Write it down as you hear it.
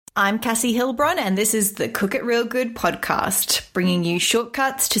I'm Cassie Hilbron, and this is the Cook It Real Good podcast, bringing you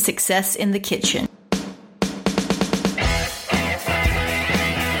shortcuts to success in the kitchen.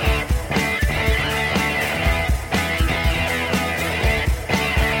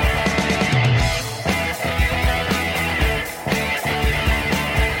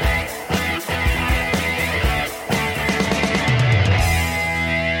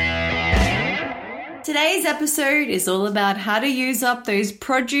 Today's episode is all about how to use up those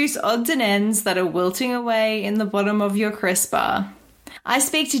produce odds and ends that are wilting away in the bottom of your crisper. I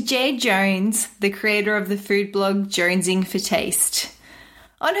speak to Jade Jones, the creator of the food blog Jonesing for Taste.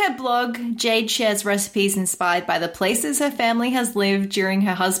 On her blog, Jade shares recipes inspired by the places her family has lived during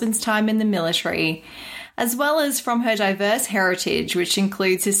her husband's time in the military, as well as from her diverse heritage, which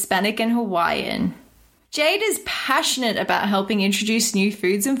includes Hispanic and Hawaiian. Jade is passionate about helping introduce new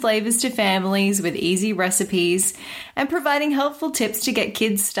foods and flavors to families with easy recipes and providing helpful tips to get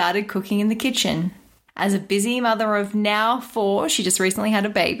kids started cooking in the kitchen. As a busy mother of now 4, she just recently had a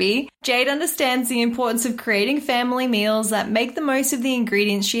baby, Jade understands the importance of creating family meals that make the most of the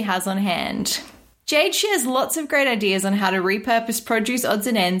ingredients she has on hand. Jade shares lots of great ideas on how to repurpose produce odds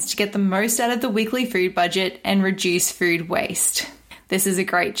and ends to get the most out of the weekly food budget and reduce food waste. This is a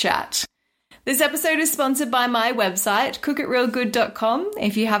great chat. This episode is sponsored by my website, cookitrealgood.com.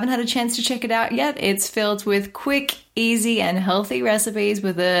 If you haven't had a chance to check it out yet, it's filled with quick, easy, and healthy recipes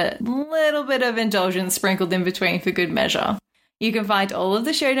with a little bit of indulgence sprinkled in between for good measure. You can find all of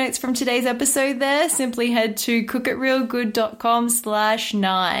the show notes from today's episode there. Simply head to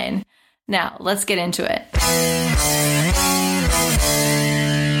cookitrealgood.com/9. Now, let's get into it.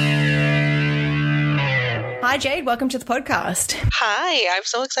 Hi, Jade. Welcome to the podcast. Hi, I'm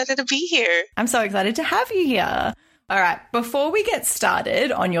so excited to be here. I'm so excited to have you here. All right, before we get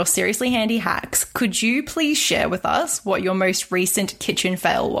started on your seriously handy hacks, could you please share with us what your most recent kitchen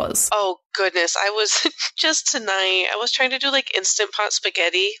fail was? Oh, goodness. I was just tonight, I was trying to do like Instant Pot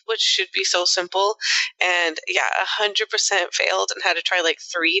spaghetti, which should be so simple. And yeah, 100% failed and had to try like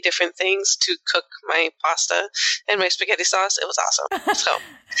 3 different things to cook my pasta and my spaghetti sauce. It was awesome. So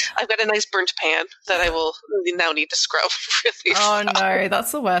I've got a nice burnt pan that I will now need to scrub really Oh well. no,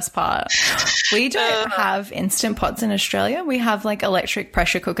 that's the worst part. We don't have Instant Pots in Australia. We have like electric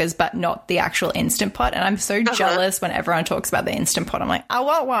pressure cookers, but not the actual Instant Pot. And I'm so jealous when everyone talks about the Instant Pot. I'm like, I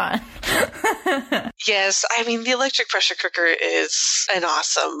want one. Yes, I mean, the electric pressure cooker is an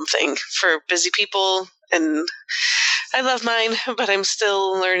awesome thing for busy people, and I love mine, but I'm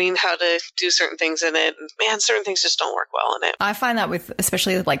still learning how to do certain things in it. Man, certain things just don't work well in it. I find that with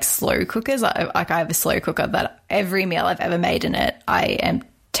especially like slow cookers, I have a slow cooker that every meal I've ever made in it, I am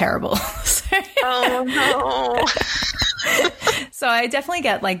terrible. Oh, no. So I definitely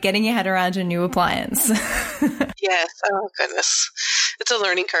get like getting your head around a new appliance. Yes. Oh, goodness. It's a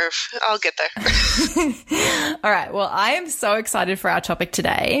learning curve. I'll get there. All right. Well, I am so excited for our topic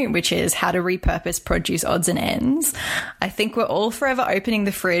today, which is how to repurpose produce odds and ends. I think we're all forever opening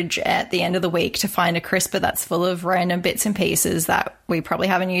the fridge at the end of the week to find a crisper that's full of random bits and pieces that we probably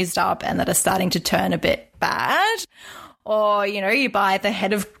haven't used up and that are starting to turn a bit bad. Or, you know, you buy the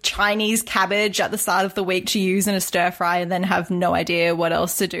head of Chinese cabbage at the start of the week to use in a stir fry and then have no idea what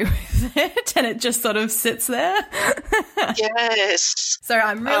else to do with it. And it just sort of sits there. Yes. So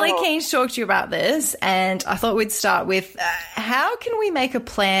I'm really keen to talk to you about this. And I thought we'd start with how can we make a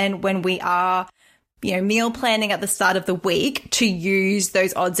plan when we are, you know, meal planning at the start of the week to use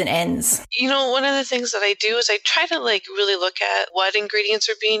those odds and ends? You know, one of the things that I do is I try to like really look at what ingredients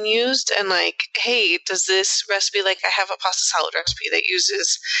are being used and like, hey, does this recipe, like I have a pasta salad recipe that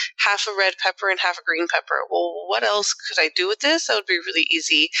uses half a red pepper and half a green pepper. Well, what else could I do with this? That would be really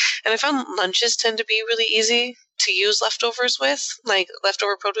easy. And I found lunches tend to be really easy to use leftovers with, like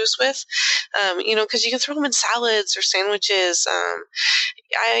leftover produce with, you know, because you can throw them in salads or sandwiches.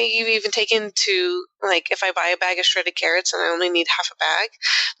 I've even taken to, like, if I buy a bag of shredded carrots and I only need half a bag,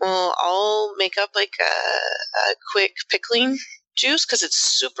 well, I'll make up like a quick pickling juice because it's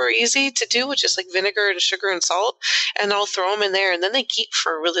super easy to do with just like vinegar and sugar and salt, and I'll throw them in there and then they keep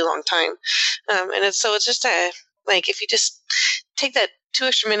for a really long time. And it's just like, if you just take that 2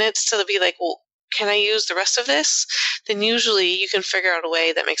 extra minutes to be like, well, can I use the rest of this? Then usually you can figure out a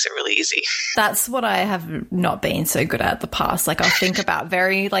way that makes it really easy. That's what I have not been so good at the past. Like I'll think about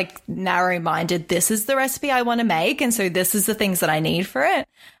very like narrow-minded, this is the recipe I want to make, and so this is the things that I need for it.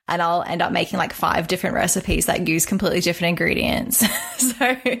 And I'll end up making like 5 different recipes that use completely different ingredients. So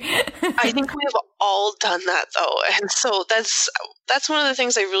I think we have all done that though. And so that's one of the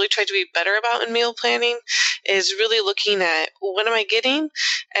things I really try to be better about in meal planning, is really looking at what am I getting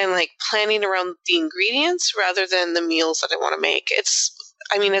and like planning around the ingredients rather than the meals that I want to make.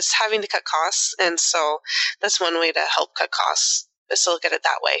 I mean, it's having to cut costs. And so that's one way to help cut costs, is to look at it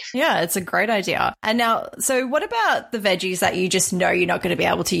that way. Yeah, it's a great idea. And now, so what about the veggies that you just know you're not going to be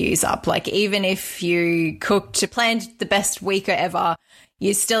able to use up? Like, even if you planned the best week ever,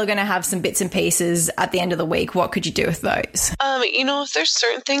 you're still going to have some bits and pieces at the end of the week. What could you do with those? If there's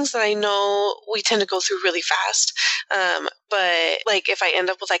certain things that I know we tend to go through really fast, but like if I end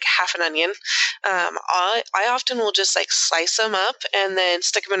up with like half an onion, I often will just like slice them up and then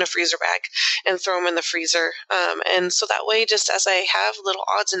stick them in a freezer bag and throw them in the freezer. And so that way, just as I have little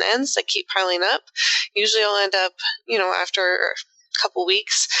odds and ends that keep piling up, usually I'll end up, after couple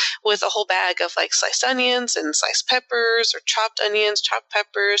weeks with a whole bag of like sliced onions and sliced peppers, or chopped onions, chopped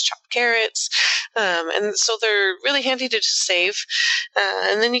peppers, chopped carrots. And so they're really handy to just save.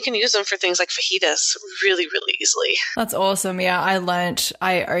 And then you can use them for things like fajitas really, really easily. That's awesome. Yeah,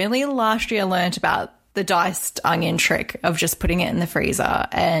 I only last year learned about the diced onion trick of just putting it in the freezer,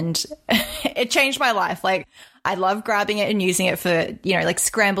 and it changed my life. Like, I love grabbing it and using it for, like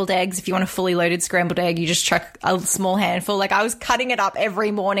scrambled eggs. If you want a fully loaded scrambled egg, you just chuck a small handful. Like, I was cutting it up every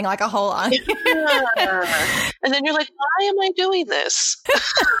morning like a whole onion. Yeah. And then you're like, why am I doing this?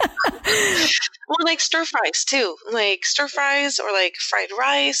 Or like stir fries too, like stir fries or like fried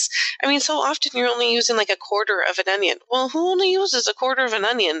rice. I mean, so often you're only using like a quarter of an onion. Well, who only uses a quarter of an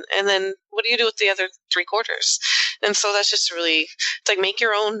onion? And then what do you do with the other 3/4? And so that's just it's like, make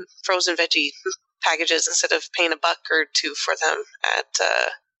your own frozen veggie packages instead of paying $1 or $2 for them at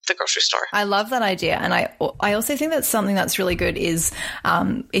the grocery store. I love that idea. And I also think that something that's really good is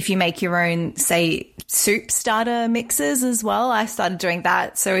if you make your own, say, soup starter mixes as well. I started doing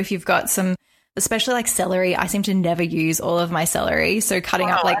that. So if you've got some, especially like celery, I seem to never use all of my celery. So cutting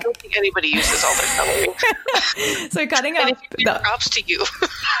up like... I don't think anybody uses all their celery. So cutting up... props to you.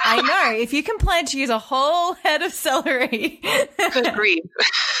 I know. If you can plan to use a whole head of celery... Good grief.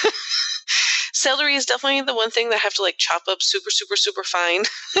 Celery is definitely the one thing that I have to like chop up super, super, super fine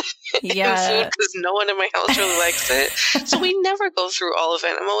in food, because no one in my house really likes it. So we never go through all of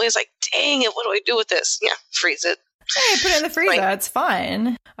it. I'm always like, dang it, what do I do with this? Yeah, freeze it. Hey, put it in the freezer. Right. It's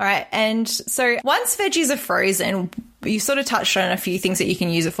fine. All right. And so once veggies are frozen, you sort of touched on a few things that you can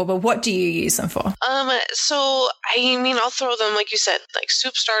use it for, but what do you use them for? So, I'll throw them, like you said, like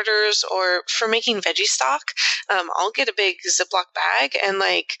soup starters, or for making veggie stock. I'll get a big Ziploc bag, and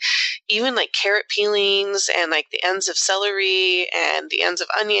like even like carrot peelings and like the ends of celery and the ends of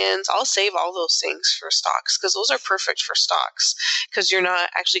onions. I'll save all those things for stocks, because those are perfect for stocks, because you're not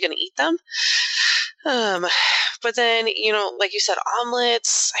actually going to eat them. But then, like you said,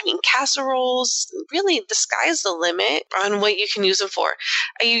 omelets, casseroles, really the sky's the limit on what you can use them for.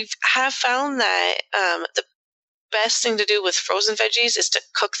 I have found that the best thing to do with frozen veggies is to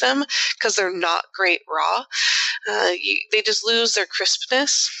cook them, because they're not great raw. They just lose their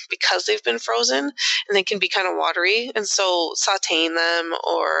crispness because they've been frozen, and they can be kind of watery. And so sauteing them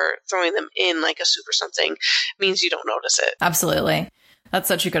or throwing them in like a soup or something means you don't notice it. Absolutely. That's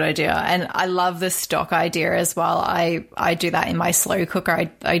such a good idea. And I love the stock idea as well. I do that in my slow cooker.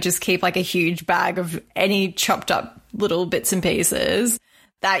 I just keep like a huge bag of any chopped up little bits and pieces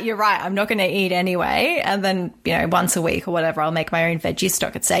that, you're right, I'm not going to eat anyway. And then, once a week or whatever, I'll make my own veggie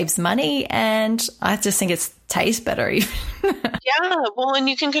stock. It saves money, and I just think it tastes better even. Yeah, well, and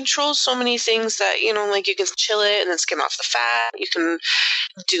you can control so many things that, like you can chill it and then skim off the fat. You can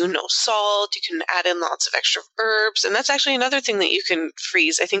do no salt. You can add in lots of extra herbs. And that's actually another thing that you can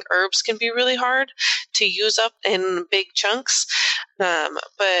freeze. I think herbs can be really hard to use up in big chunks.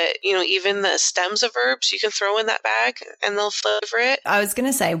 But, even the stems of herbs, you can throw in that bag and they'll flavor it. I was going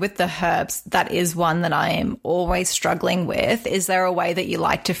to say, with the herbs, that is one that I am always struggling with. Is there a way that you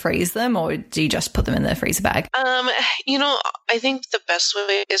like to freeze them, or do you just put them in the freezer bag? I think the best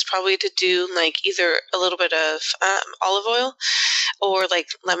way is probably to do like either a little bit of olive oil or like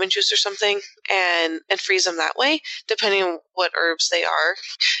lemon juice or something, and freeze them that way, depending on what herbs they are.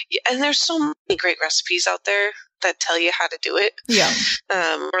 And there's so many great recipes out there that tell you how to do it. Yeah.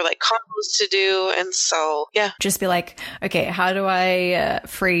 Or like combos to do. And so, yeah. Just be like, okay, how do I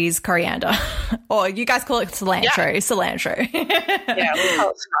freeze coriander? Or you guys call it cilantro. Yeah. Cilantro. Yeah, we call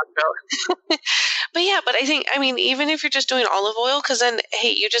it cilantro. But I think, even if you're just doing olive oil, because then,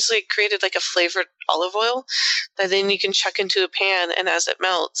 hey, you just like created like a flavored olive oil that then you can chuck into a pan, and as it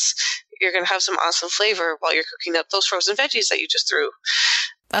melts, you're going to have some awesome flavor while you're cooking up those frozen veggies that you just threw.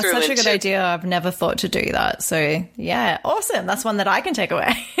 That's such a good idea. I've never thought to do that. So, yeah, awesome. That's one that I can take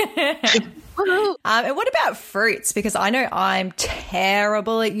away. And what about fruits? Because I know I'm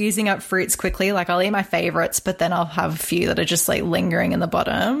terrible at using up fruits quickly. Like, I'll eat my favorites, but then I'll have a few that are just like lingering in the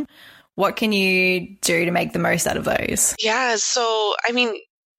bottom. What can you do to make the most out of those? Yeah, so I mean,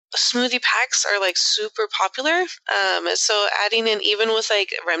 smoothie packs are like super popular. So adding in even with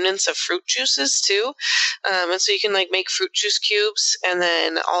like remnants of fruit juices too. And so you can like make fruit juice cubes and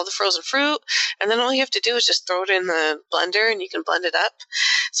then all the frozen fruit. And then all you have to do is just throw it in the blender and you can blend it up.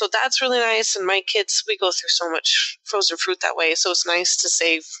 So that's really nice. And my kids, we go through so much frozen fruit that way. So it's nice to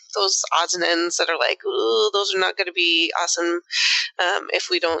save those odds and ends that are like, ooh, those are not going to be awesome if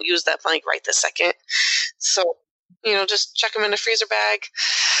we don't use that like right this second. So just chuck them in a freezer bag.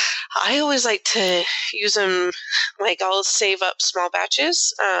 I always like to use them, like I'll save up small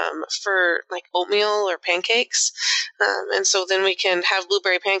batches for like oatmeal or pancakes. And so then we can have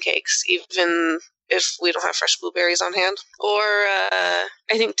blueberry pancakes even if we don't have fresh blueberries on hand. Or I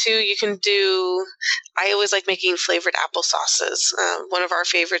think too, you can do, I always like making flavored applesauces. One of our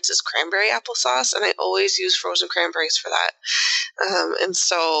favorites is cranberry applesauce, and I always use frozen cranberries for that. And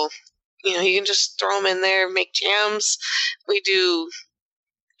so you can just throw them in there, make jams. We do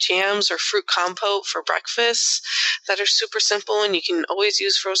jams or fruit compote for breakfast that are super simple, and you can always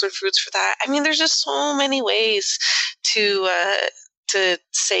use frozen fruits for that. I mean, there's just so many ways to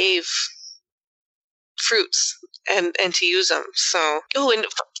save fruits and to use them. So,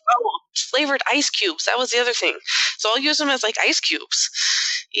 flavored ice cubes. That was the other thing. So I'll use them as like ice cubes,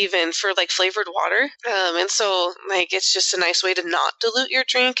 even for like flavored water. And so like it's just a nice way to not dilute your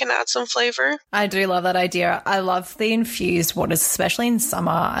drink and add some flavor. I do love that idea. I love the infused waters, especially in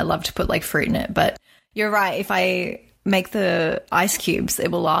summer. I love to put like fruit in it. But you're right. If I make the ice cubes,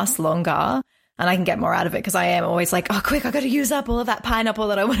 it will last longer. And I can get more out of it because I am always like, oh, quick, I got to use up all of that pineapple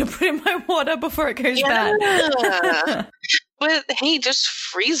that I want to put in my water before it goes bad. But hey, just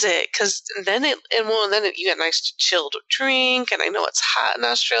freeze it because then you get a nice chilled drink. And I know it's hot in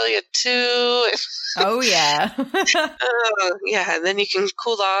Australia too. Oh, yeah. Yeah, and then you can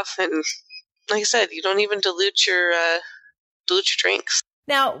cool off. And like I said, you don't even dilute your drinks.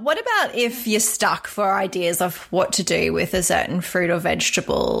 Now, what about if you're stuck for ideas of what to do with a certain fruit or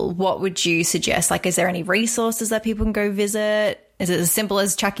vegetable? What would you suggest? Like, is there any resources that people can go visit? Is it as simple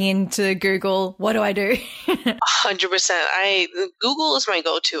as chucking into Google, what do I do? 100%. Google is my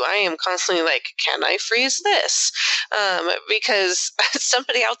go-to. I am constantly like, can I freeze this? Because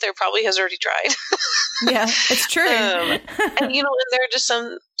somebody out there probably has already tried. Yeah, it's true. And there are just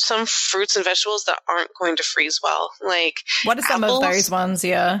some fruits and vegetables that aren't going to freeze well. Like, what are some of those ones?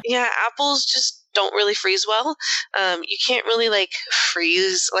 Yeah. Yeah, apples just don't really freeze well. You can't really like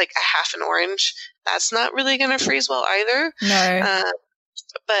freeze like a half an orange. That's not really going to freeze well either. No.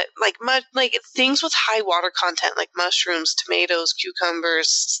 But like things with high water content, like mushrooms, tomatoes,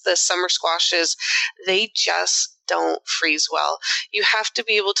 cucumbers, the summer squashes, they just don't freeze well. You have to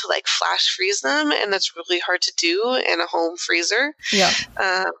be able to like flash freeze them, and that's really hard to do in a home freezer. Yeah.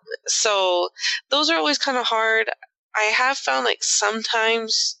 So those are always kind of hard. I have found like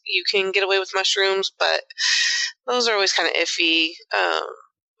sometimes you can get away with mushrooms, but those are always kind of iffy.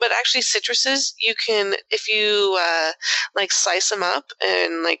 But actually citruses, you can, if you like slice them up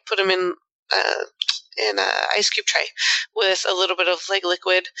and like put them in a ice cube tray with a little bit of like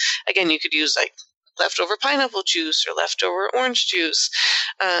liquid. Again, you could use like leftover pineapple juice or leftover orange juice.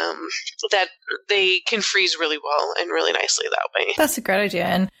 That they can freeze really well and really nicely that way. That's a great idea.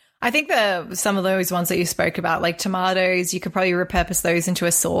 And I think some of those ones that you spoke about, like tomatoes, you could probably repurpose those into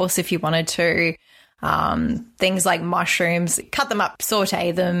a sauce if you wanted to. Things like mushrooms, cut them up,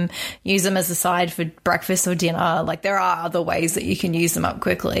 saute them, use them as a side for breakfast or dinner. Like there are other ways that you can use them up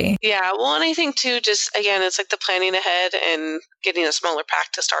quickly. Yeah, well, and I think too, just again, it's like the planning ahead and getting a smaller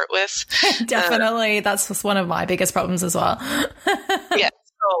pack to start with. Definitely. That's just one of my biggest problems as well. Yeah.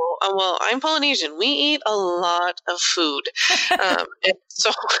 So, well, I'm Polynesian. We eat a lot of food. And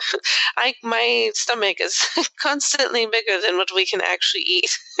so my stomach is constantly bigger than what we can actually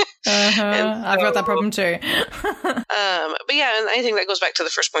eat. I've got that problem too. But yeah, and I think that goes back to the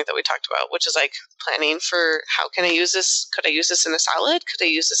first point that we talked about, which is like planning for how can I use this? Could I use this in a salad? Could I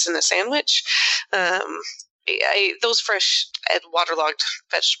use this in a sandwich? Those fresh and waterlogged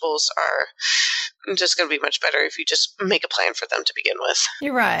vegetables are just going to be much better if you just make a plan for them to begin with.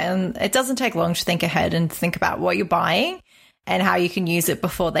 You're right. And it doesn't take long to think ahead and think about what you're buying and how you can use it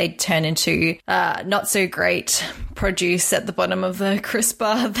before they turn into not so great produce at the bottom of the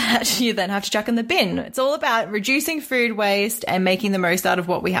crisper that you then have to chuck in the bin. It's all about reducing food waste and making the most out of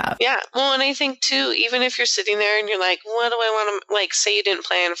what we have. Yeah. Well, and I think too, even if you're sitting there and you're like, what do I want to, like, say you didn't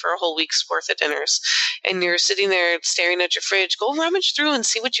plan for a whole week's worth of dinners, and you're sitting there staring at your fridge, go rummage through and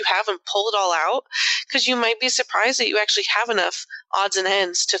see what you have and pull it all out, because you might be surprised that you actually have enough odds and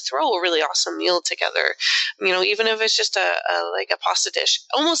ends to throw a really awesome meal together. Even if it's just a pasta dish.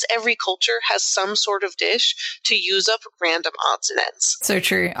 Almost every culture has some sort of dish to use up random odds and ends. So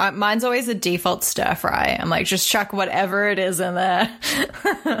true. Mine's always a default stir fry. I'm like, just chuck whatever it is in there.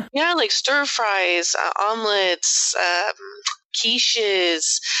 Yeah, like stir fries, omelets,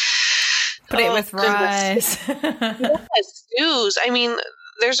 quiches. Put it with rice. Yeah, stews. I mean,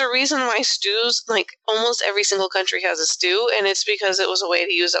 there's a reason why stews, like almost every single country has a stew, and it's because it was a way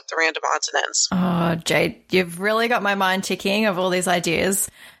to use up the random odds and ends. Oh, Jade, you've really got my mind ticking of all these ideas,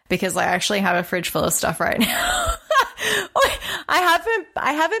 because I actually have a fridge full of stuff right now. I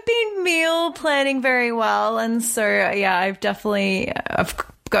haven't been meal planning very well, and so yeah, I've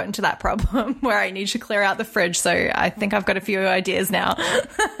gotten to that problem where I need to clear out the fridge. So I think I've got a few ideas now.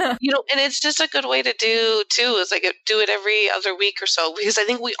 And it's just a good way to do too, is like do it every other week or so, because I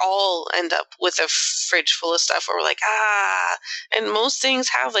think we all end up with a fridge full of stuff where we're like, and most things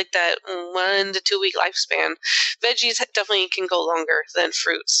have like that 1 to 2 week lifespan. Veggies definitely can go longer than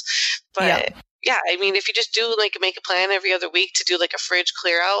fruits, but yeah, I mean, if you just do like make a plan every other week to do like a fridge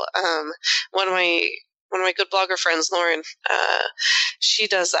clear out, one of my good blogger friends, Lauren, she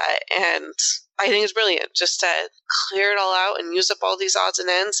does that, and I think it's brilliant just to clear it all out and use up all these odds and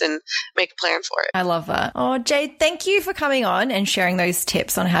ends and make a plan for it. I love that. Oh, Jade, thank you for coming on and sharing those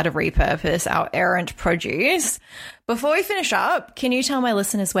tips on how to repurpose our errant produce. Before we finish up, can you tell my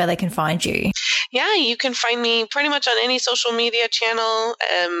listeners where they can find you? Yeah, you can find me pretty much on any social media channel.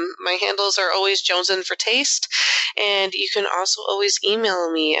 My handles are always Jonesin for Taste. And you can also always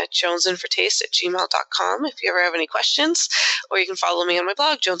email me at jonesinfortaste@gmail.com if you ever have any questions. Or you can follow me on my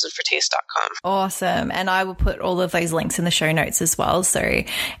blog, jonesinfortaste.com. Awesome. And I will put all of those links in the show notes as well. So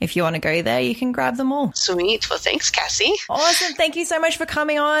if you want to go there, you can grab them all. Sweet. Well, thanks, Cassie. Awesome. Thank you so much for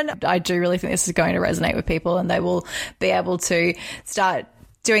coming on. I do really think this is going to resonate with people, and they will be able to start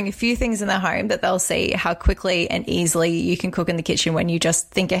doing a few things in their home that they'll see how quickly and easily you can cook in the kitchen when you just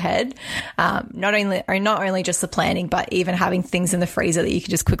think ahead. Not only just the planning, but even having things in the freezer that you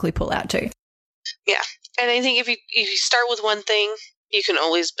can just quickly pull out too. Yeah. And I think if you start with one thing, you can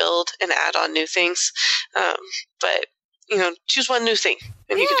always build and add on new things. But choose one new thing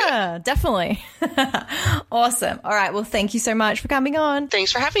and you can do it. Yeah, definitely. Awesome. All right. Well, thank you so much for coming on.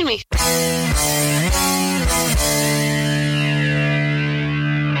 Thanks for having me.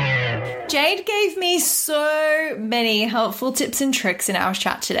 Jade gave me so many helpful tips and tricks in our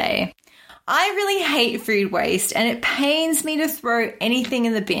chat today. I really hate food waste, and it pains me to throw anything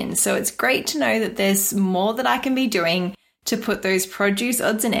in the bin, so it's great to know that there's more that I can be doing to put those produce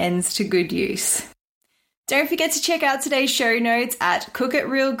odds and ends to good use. Don't forget to check out today's show notes at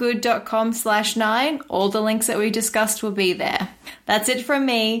cookitrealgood.com/9. All the links that we discussed will be there. That's it from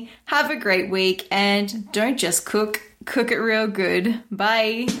me. Have a great week, and don't just cook it real good.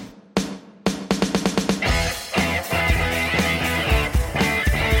 Bye.